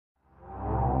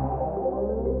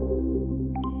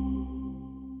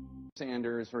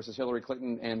Sanders versus Hillary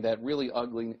Clinton and that really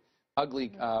ugly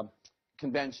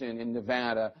convention in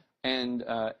Nevada. And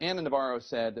Anna Navarro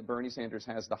said that Bernie Sanders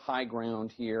has the high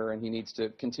ground here, and he needs to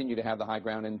continue to have the high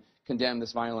ground and condemn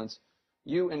this violence.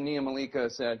 You and Nia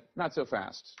Malika said, not so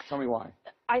fast. Tell me why.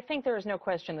 I think there is no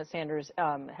question that Sanders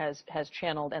has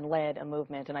channeled and led a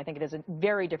movement, and I think it is a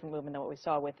very different movement than what we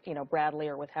saw with, Bradley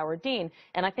or with Howard Dean,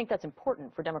 and I think that's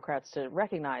important for Democrats to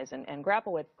recognize and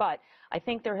grapple with. But I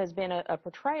think there has been a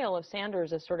portrayal of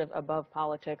Sanders as sort of above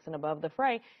politics and above the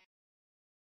fray.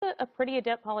 A pretty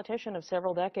adept politician of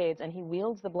several decades, and he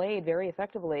wields the blade very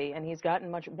effectively, and he's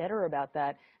gotten much better about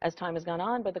that as time has gone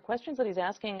on. But the questions that he's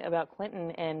asking about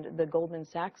Clinton and the Goldman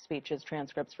Sachs speeches,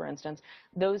 transcripts, for instance,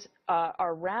 those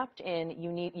are wrapped in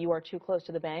you are too close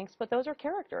to the banks, but those are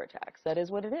character attacks. That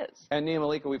is what it is. And Nia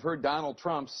Malika, we've heard Donald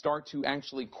Trump start to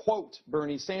actually quote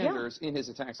Bernie Sanders in his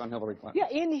attacks on Hillary Clinton.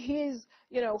 Yeah, in his,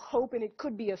 hope, and it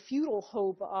could be a futile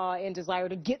hope and desire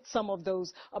to get some of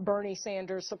those Bernie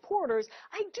Sanders supporters.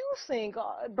 I do think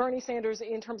Bernie Sanders,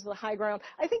 in terms of the high ground,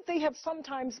 I think they have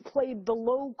sometimes played the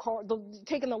low card,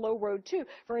 taken the low road too.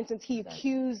 For instance, he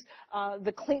accused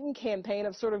the Clinton campaign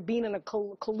of sort of being in a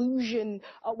collusion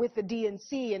with the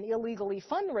DNC and illegally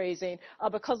fundraising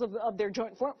because of their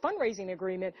joint fundraising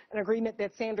agreement, an agreement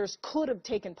that Sanders could have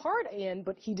taken part in,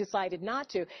 but he decided not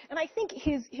to. And I think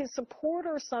his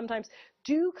supporters sometimes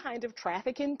do kind of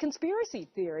traffic in conspiracy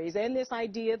theories and this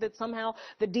idea that somehow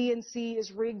the DNC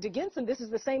is rigged against them. This is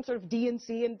the same sort of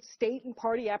DNC and state and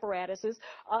party apparatuses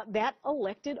that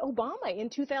elected Obama in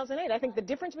 2008. I think the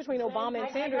difference between Obama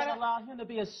and Sanders... I allowed him to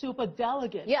be a super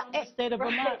delegate from the state of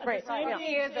Vermont. Right.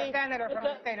 He is a senator from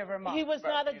the state of Vermont. He was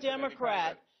not a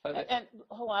Democrat. And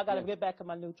hold on, I got to get back in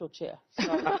my neutral chair.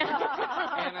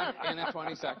 Anna,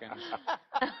 20 seconds.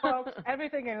 Folks,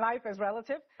 everything in life is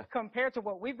relative. Compared to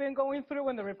what we've been going through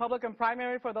in the Republican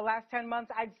primary for the last 10 months,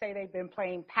 I'd say they've been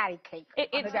playing patty cake.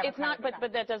 It's not, but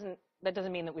that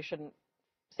doesn't mean that we shouldn't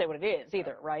say what it is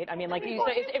either, right? I mean, like you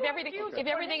say, if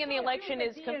everything in the election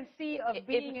is DNC of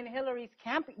being in Hillary's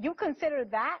camp, you consider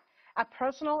that a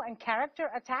personal and character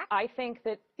attack? I think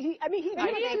that I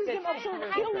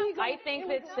think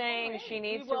that saying she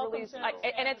needs to release,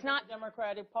 and it's not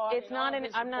Democratic Party. It's not.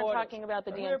 I'm not talking about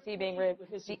the DNC being rigged.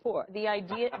 The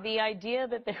idea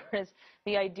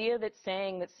that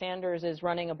saying that Sanders is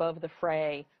running above the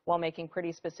fray while making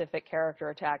pretty specific character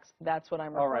attacks. That's what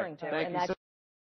I'm referring to. Thank you.